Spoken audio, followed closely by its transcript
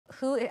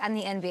Who on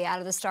the NBA, out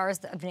of the stars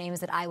of names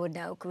that I would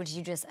know, could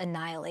you just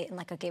annihilate in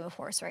like a game of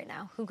horse right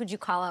now? Who could you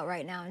call out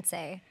right now and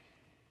say,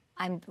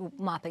 I'm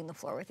mopping the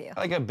floor with you?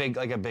 Like a big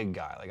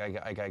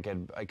guy.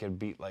 I could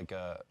beat like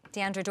a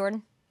DeAndre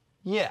Jordan?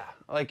 Yeah,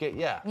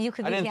 yeah. You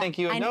could. I didn't think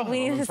you would know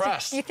him. I'm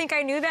impressed. You think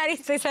I knew that?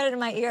 They said it in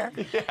my ear.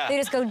 Yeah. They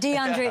just go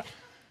DeAndre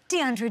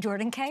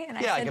Jordan, K, and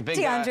I said like a big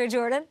DeAndre guy.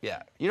 Jordan.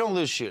 Yeah, you don't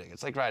lose shooting.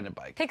 It's like riding a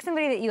bike. Pick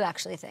somebody that you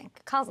actually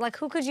think. Like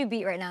who could you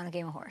beat right now in a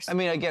game of horse? I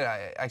mean, again,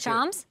 I could.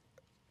 Shams?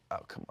 Oh,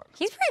 come on.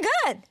 He's pretty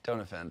good. Don't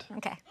offend.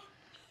 Okay.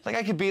 Like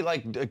I could beat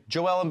like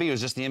Joel Embiid was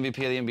just the MVP of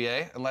the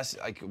NBA, unless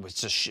like it was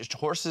just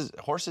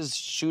horses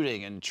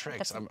shooting and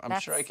tricks. I'm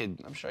sure I could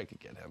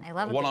get him. I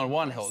love it.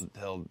 One-on-one,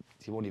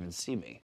 he won't even see me.